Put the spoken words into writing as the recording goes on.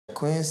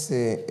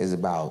Quincy is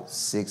about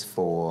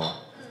 6'4",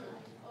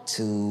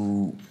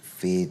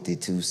 250,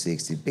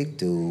 260, big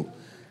dude.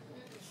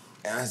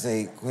 And I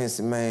say,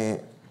 Quincy, man,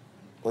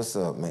 what's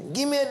up, man?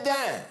 Give me a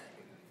dime.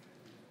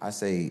 I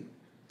say,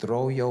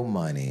 throw your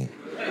money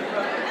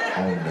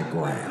on the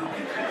ground.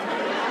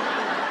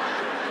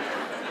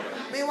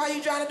 Man, why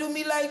you trying to do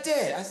me like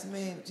that? I said,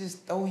 man,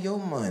 just throw your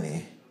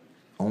money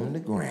on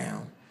the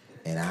ground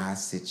and I'll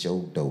sit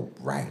your dope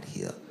right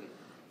here.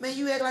 Man,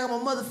 you act like I'm a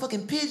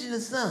motherfucking pigeon or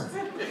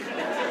something.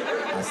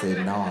 I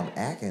said, no, I'm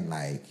acting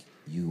like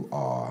you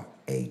are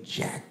a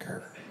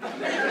jacker.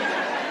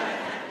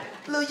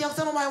 Little young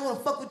son, nobody wanna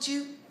fuck with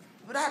you.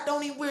 But I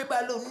don't even worry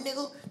about little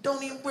nigga.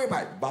 Don't even worry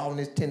about balling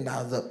this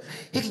 $10 up.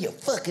 Here get your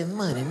fucking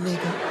money,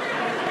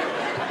 nigga.